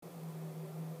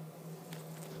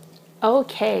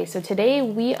Okay, so today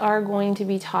we are going to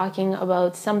be talking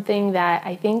about something that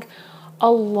I think a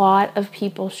lot of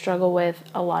people struggle with,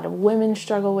 a lot of women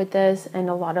struggle with this, and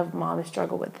a lot of moms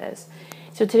struggle with this.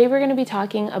 So today we're going to be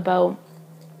talking about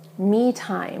me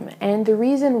time and the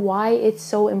reason why it's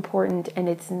so important, and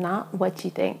it's not what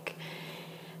you think.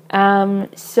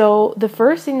 So the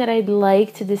first thing that I'd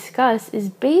like to discuss is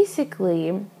basically,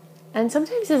 and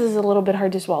sometimes this is a little bit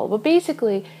hard to swallow, but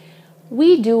basically,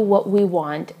 we do what we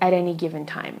want at any given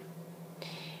time.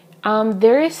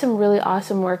 There is some really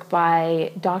awesome work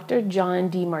by Dr. John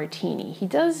Demartini. He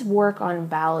does work on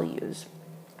values.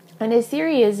 And his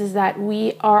theory is that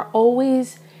we are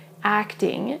always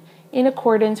acting in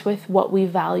accordance with what we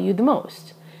value the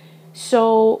most.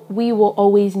 So we will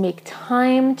always make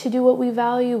time to do what we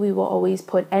value. We will always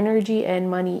put energy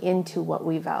and money into what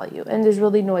we value. And there's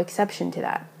really no exception to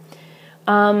that.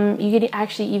 You can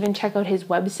actually even check out his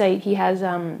website. He has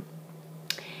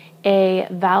a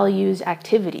values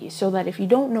activity, so that if you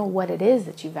don't know what it is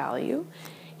that you value,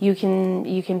 you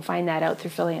can find that out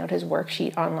through filling out his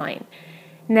worksheet online.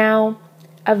 Now,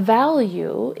 a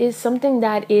value is something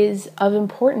that is of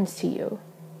importance to you.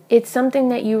 It's something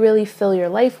that you really fill your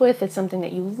life with. It's something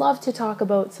that you love to talk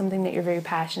about, something that you're very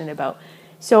passionate about.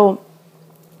 So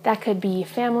that could be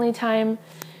family time,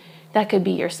 that could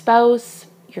be your spouse,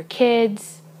 your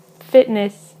kids,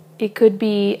 fitness, it could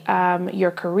be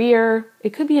your career, it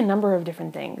could be a number of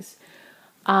different things,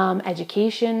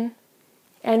 education,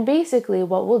 and basically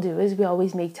what we'll do is we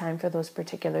always make time for those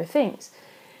particular things.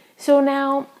 So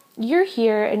now you're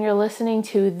here and you're listening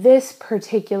to this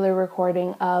particular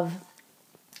recording of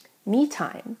me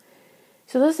time.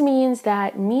 So this means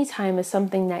that me time is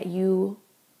something that you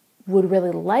would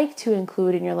really like to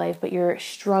include in your life, but you're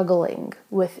struggling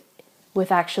with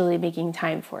actually making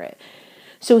time for it.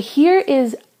 So here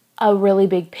is a really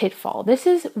big pitfall. This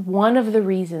is one of the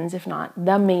reasons, if not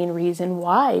the main reason,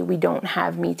 why we don't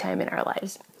have me time in our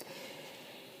lives.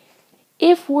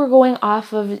 If we're going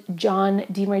off of John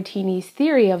Demartini's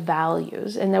theory of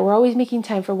values, and that we're always making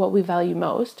time for what we value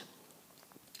most,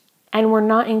 and we're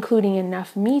not including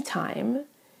enough me time,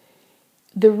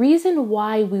 the reason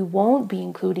why we won't be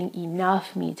including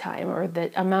enough me time, or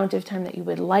the amount of time that you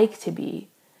would like to be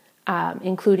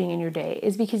including in your day,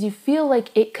 is because you feel like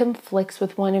it conflicts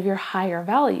with one of your higher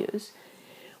values.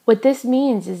 What this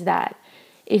means is that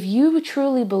if you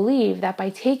truly believe that by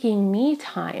taking me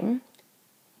time,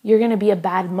 you're going to be a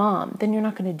bad mom, then you're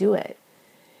not going to do it.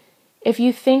 If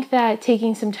you think that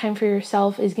taking some time for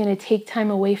yourself is going to take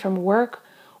time away from work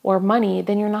or money,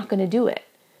 then you're not going to do it.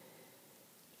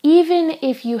 Even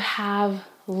if you have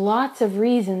lots of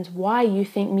reasons why you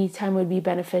think me time would be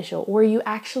beneficial, or you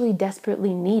actually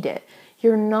desperately need it,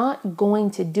 you're not going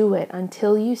to do it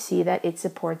until you see that it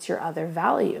supports your other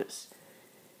values.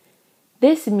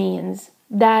 This means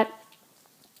that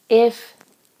if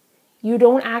you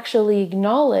don't actually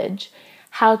acknowledge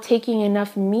how taking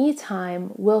enough me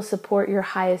time will support your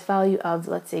highest value of,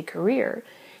 let's say, career,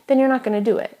 then you're not going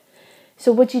to do it.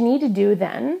 So what you need to do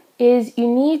then is you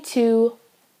need to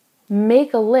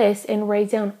make a list and write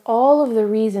down all of the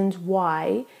reasons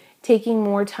why taking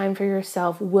more time for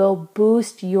yourself will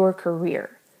boost your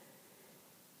career.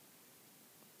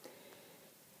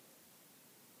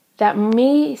 That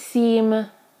may seem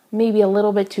maybe a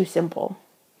little bit too simple.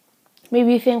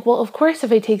 Maybe you think, well, of course, if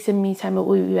I take some me time, it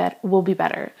will be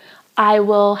better. I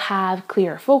will have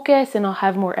clear focus and I'll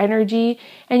have more energy.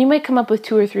 And you might come up with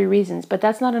 2 or 3 reasons, but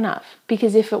that's not enough.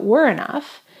 Because if it were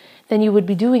enough, then you would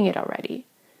be doing it already.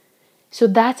 So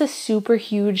that's a super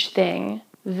huge thing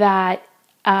that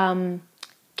can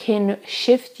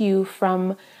shift you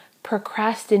from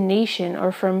procrastination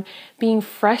or from being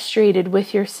frustrated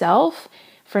with yourself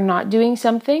for not doing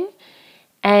something,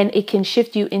 and it can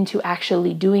shift you into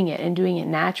actually doing it and doing it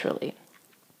naturally.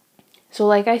 So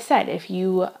like I said, if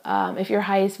your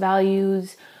highest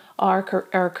values are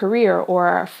career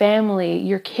or family,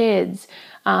 your kids,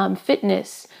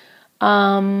 fitness,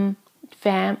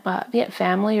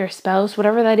 family or spouse,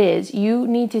 whatever that is, you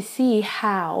need to see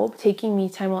how taking me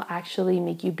time will actually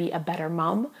make you be a better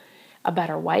mom, a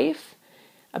better wife,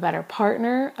 a better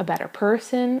partner, a better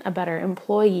person, a better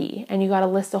employee. And you got to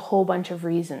list a whole bunch of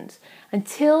reasons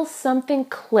until something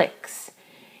clicks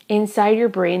inside your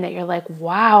brain that you're like,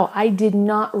 wow, I did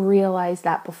not realize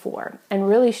that before, and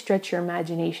really stretch your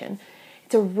imagination.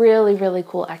 It's a really, really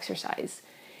cool exercise.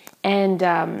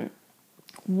 And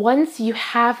once you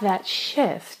have that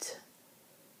shift,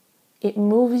 it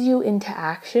moves you into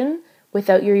action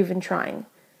without you even trying.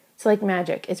 It's like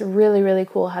magic. It's really, really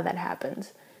cool how that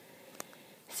happens.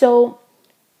 So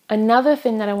another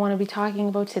thing that I want to be talking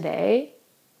about today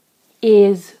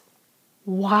is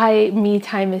why me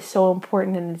time is so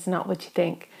important and it's not what you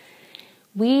think.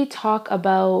 We talk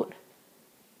about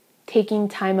taking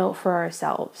time out for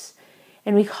ourselves,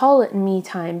 and we call it me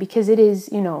time because it is,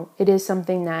 it is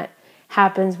something that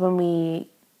happens when we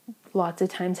lots of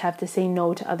times have to say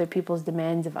no to other people's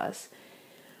demands of us.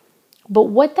 But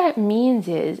what that means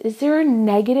is there are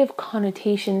negative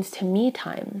connotations to me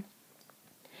time.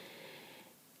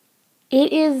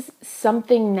 It is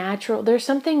something natural. There's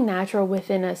something natural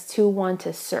within us to want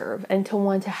to serve and to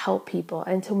want to help people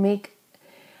and to make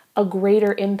a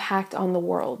greater impact on the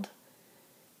world.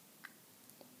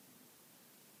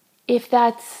 If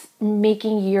that's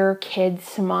making your kids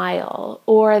smile,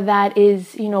 or that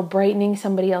is, brightening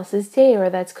somebody else's day, or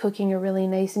that's cooking a really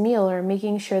nice meal, or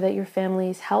making sure that your family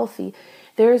is healthy,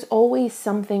 there's always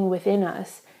something within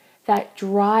us that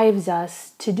drives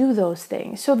us to do those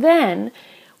things. So then,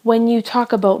 when you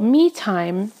talk about me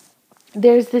time,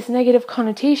 there's this negative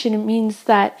connotation. It means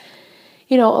that,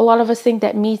 a lot of us think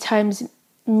that me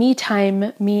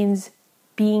time means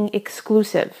being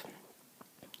exclusive.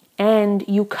 And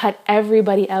you cut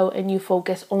everybody out and you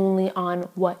focus only on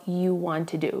what you want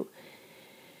to do.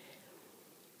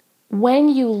 When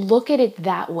you look at it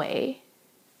that way,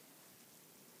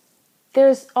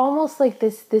 there's almost like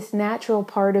this natural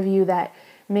part of you that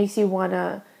makes you want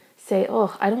to say,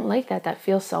 oh, I don't like that. That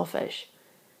feels selfish.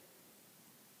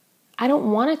 I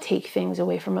don't want to take things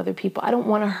away from other people. I don't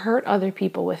want to hurt other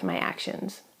people with my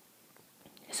actions.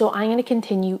 So I'm going to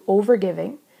continue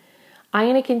overgiving. I'm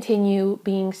going to continue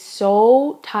being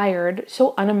so tired,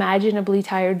 so unimaginably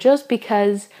tired, just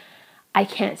because I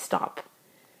can't stop.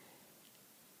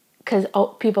 Because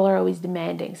people are always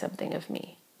demanding something of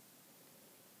me.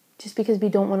 Just because we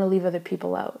don't want to leave other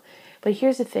people out. But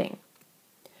here's the thing.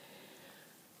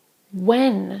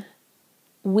 When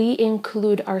we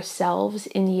include ourselves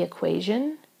in the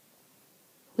equation,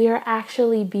 we are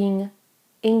actually being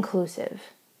inclusive.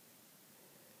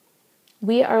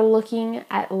 We are looking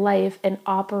at life and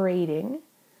operating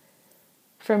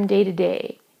from day to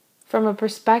day from a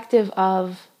perspective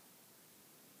of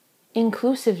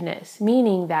inclusiveness,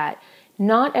 meaning that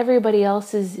not everybody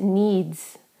else's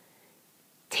needs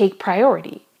take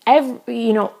priority.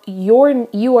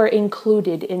 You are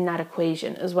included in that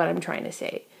equation is what I'm trying to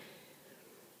say.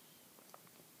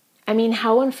 I mean,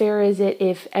 how unfair is it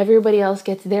if everybody else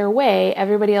gets their way,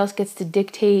 everybody else gets to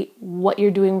dictate what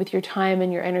you're doing with your time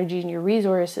and your energy and your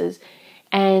resources,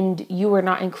 and you are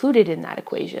not included in that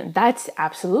equation? That's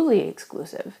absolutely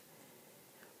exclusive.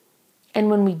 And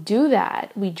when we do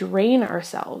that, we drain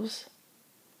ourselves.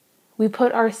 We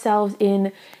put ourselves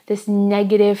in this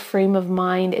negative frame of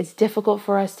mind. It's difficult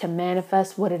for us to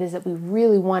manifest what it is that we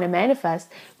really want to manifest.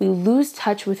 We lose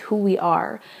touch with who we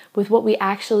are, with what we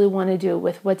actually want to do,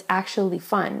 with what's actually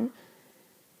fun.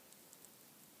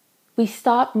 We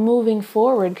stop moving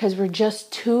forward because we're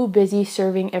just too busy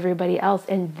serving everybody else.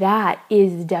 And that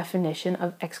is the definition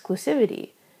of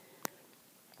exclusivity.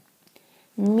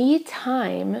 Me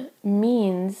time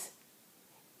means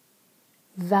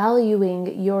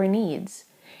valuing your needs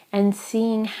and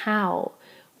seeing how,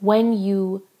 when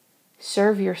you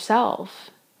serve yourself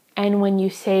and when you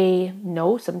say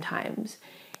no sometimes,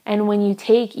 and when you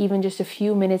take even just a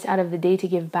few minutes out of the day to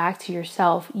give back to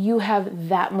yourself, you have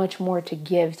that much more to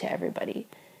give to everybody.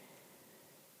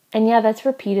 And yeah, that's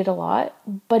repeated a lot,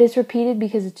 but it's repeated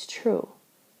because it's true.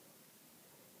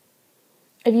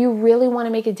 If you really want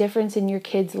to make a difference in your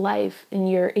kids' life, in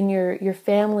your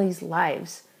family's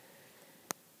lives,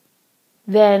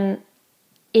 then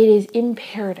it is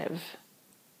imperative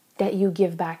that you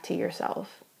give back to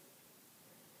yourself.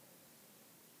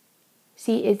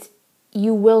 See,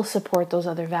 you will support those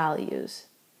other values.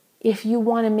 If you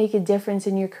want to make a difference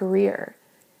in your career,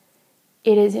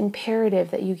 it is imperative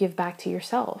that you give back to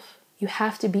yourself. You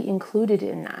have to be included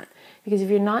in that. Because if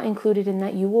you're not included in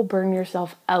that, you will burn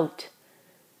yourself out.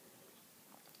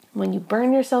 When you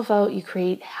burn yourself out, you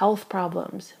create health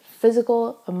problems,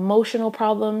 physical, emotional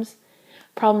problems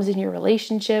in your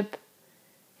relationship.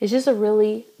 It's just a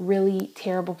really, really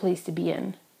terrible place to be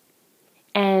in.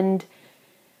 And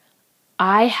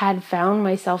I had found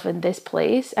myself in this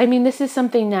place. I mean, this is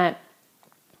something that,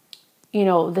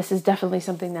 this is definitely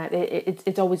something that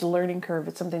it's always a learning curve.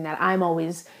 It's something that I'm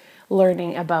always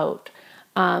learning about.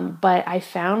 But I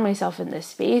found myself in this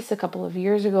space a couple of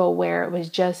years ago where it was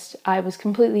just, I was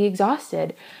completely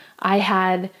exhausted. I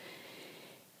had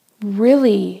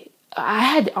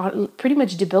pretty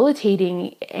much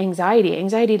debilitating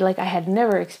anxiety like I had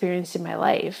never experienced in my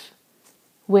life,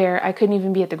 where I couldn't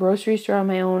even be at the grocery store on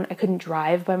my own. I couldn't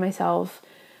drive by myself.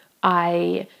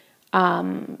 I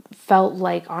felt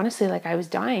like, honestly, like I was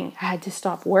dying. I had to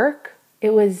stop work.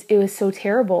 It was so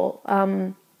terrible.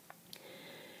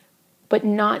 But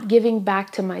not giving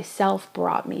back to myself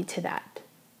brought me to that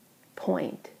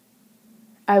point.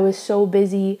 I was so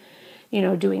busy,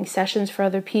 doing sessions for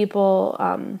other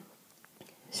people.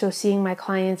 So seeing my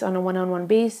clients on a one-on-one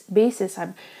basis,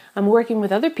 I'm working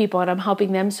with other people and I'm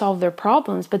helping them solve their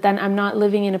problems. But then I'm not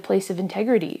living in a place of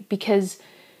integrity because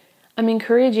I'm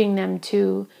encouraging them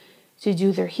to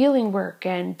do their healing work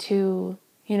and to,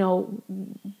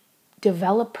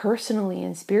 develop personally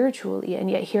and spiritually. And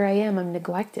yet here I am, I'm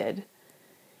neglected.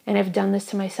 And I've done this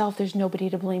to myself. There's nobody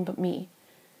to blame but me.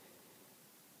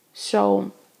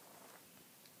 So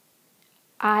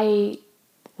I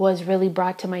was really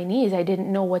brought to my knees. I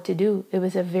didn't know what to do. It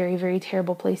was a very, very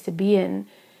terrible place to be in.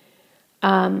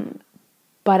 But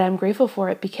I'm grateful for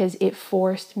it because it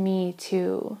forced me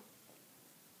to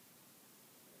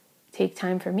take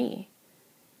time for me.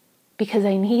 Because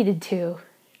I needed to.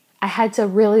 I had to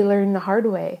really learn the hard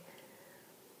way.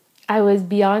 I was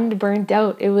beyond burnt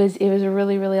out. It was a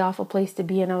really, really awful place to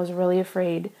be in. I was really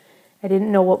afraid. I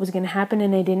didn't know what was going to happen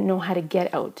and I didn't know how to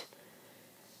get out.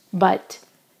 But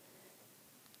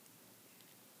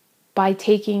by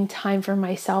taking time for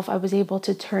myself, I was able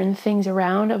to turn things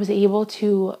around. I was able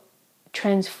to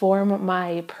transform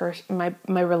my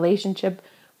relationship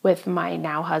with my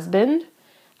now husband.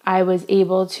 I was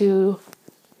able to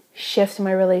shift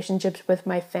my relationships with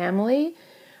my family,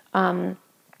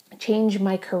 change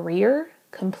my career,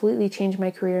 completely change my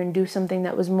career and do something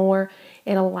that was more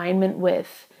in alignment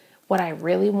with what I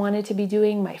really wanted to be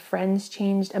doing. My friends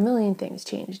changed, a million things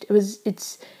changed.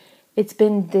 It's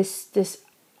been this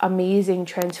amazing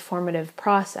transformative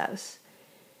process,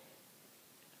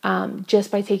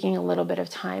 just by taking a little bit of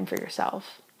time for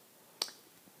yourself.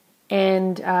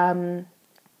 And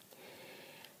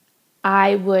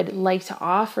I would like to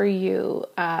offer you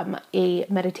a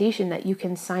meditation that you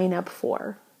can sign up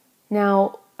for.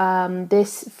 Now,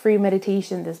 this free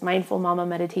meditation, this Mindful Mama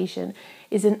meditation,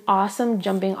 is an awesome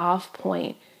jumping off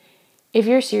point if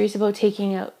you're serious about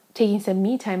taking some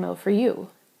me time out for you.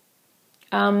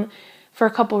 For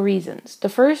a couple reasons. The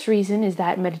first reason is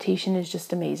that meditation is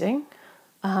just amazing.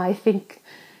 I think,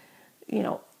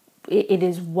 it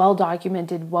is well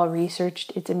documented, well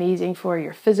researched. It's amazing for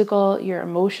your physical, your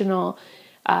emotional,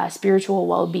 spiritual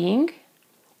well-being.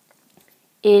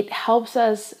 It helps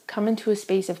us come into a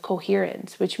space of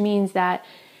coherence, which means that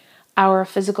our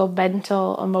physical,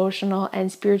 mental, emotional,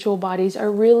 and spiritual bodies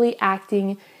are really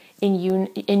acting in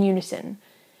unison.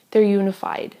 They're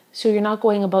unified. So you're not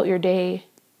going about your day.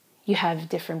 You have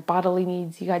different bodily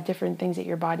needs. You got different things that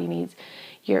your body needs.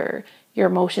 Your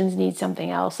emotions need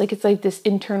something else. It's like this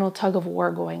internal tug of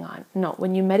war going on. No,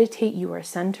 when you meditate, you are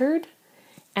centered,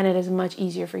 and it is much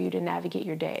easier for you to navigate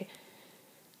your day.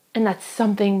 And that's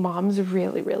something moms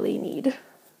really, really need.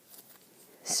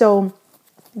 So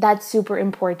that's super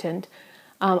important.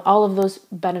 All of those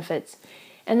benefits.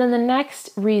 And then the next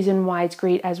reason why it's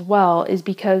great as well is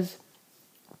because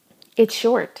it's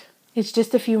short. It's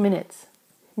just a few minutes.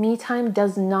 Me time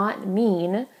does not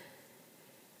mean,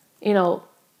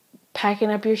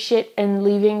 packing up your shit and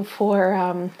leaving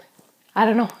for,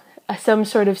 some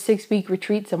sort of 6-week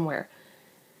retreat somewhere.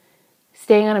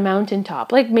 Staying on a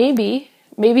mountaintop. Maybe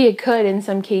it could in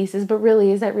some cases, but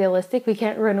really, is that realistic? We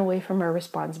can't run away from our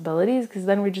responsibilities because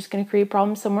then we're just going to create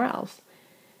problems somewhere else.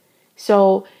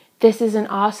 So this is an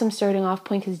awesome starting off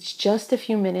point because it's just a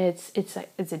few minutes. It's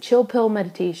a chill pill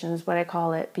meditation is what I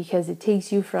call it, because it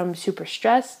takes you from super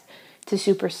stressed to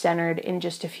super centered in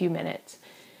just a few minutes.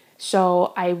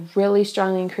 So I really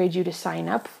strongly encourage you to sign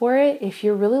up for it if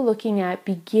you're really looking at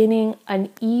beginning an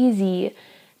easy,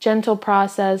 gentle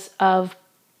process of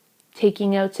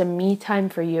taking out some me time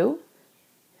for you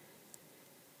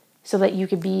so that you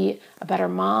could be a better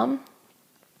mom,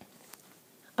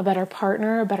 a better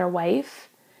partner, a better wife,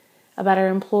 a better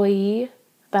employee, a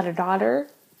better daughter,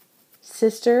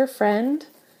 sister, friend,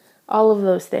 all of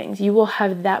those things. You will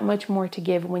have that much more to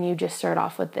give when you just start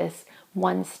off with this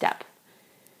one step.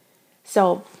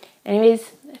 So anyways,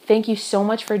 thank you so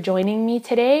much for joining me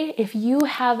today. If you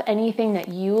have anything that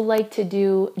you like to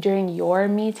do during your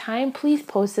me time, please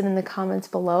post it in the comments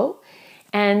below.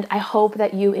 And I hope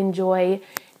that you enjoy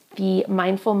the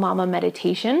Mindful Mama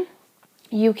meditation.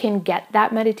 You can get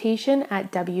that meditation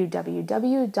at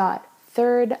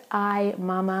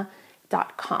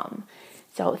www.thirdeyemama.com.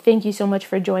 So thank you so much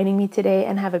for joining me today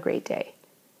and have a great day.